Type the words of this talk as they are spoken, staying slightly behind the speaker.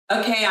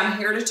Okay, I'm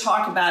here to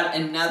talk about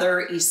another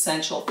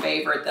essential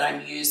favorite that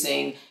I'm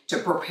using to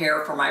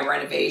prepare for my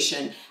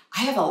renovation.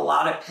 I have a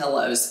lot of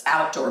pillows,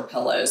 outdoor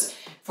pillows,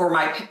 for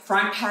my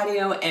front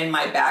patio and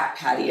my back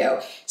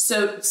patio.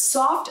 So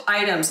soft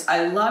items,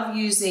 I love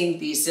using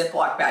these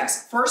Ziploc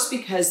bags. First,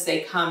 because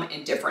they come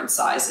in different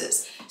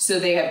sizes. So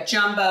they have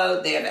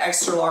jumbo, they have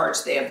extra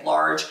large, they have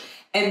large,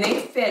 and they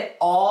fit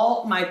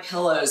all my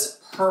pillows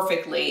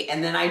perfectly.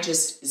 And then I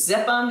just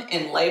zip them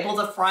and label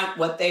the front,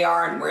 what they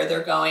are and where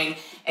they're going,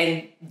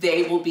 and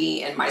they will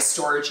be in my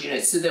storage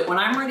unit so that when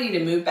I'm ready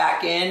to move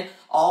back in,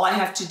 all I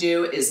have to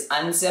do is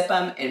unzip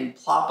them and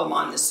plop them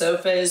on the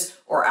sofas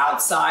or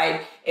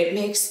outside. It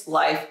makes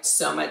life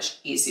so much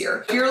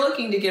easier. If you're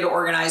looking to get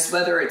organized,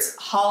 whether it's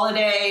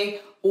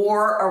holiday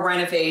or a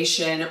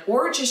renovation,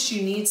 or just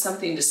you need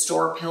something to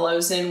store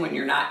pillows in when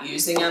you're not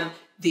using them,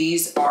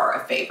 these are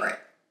a favorite.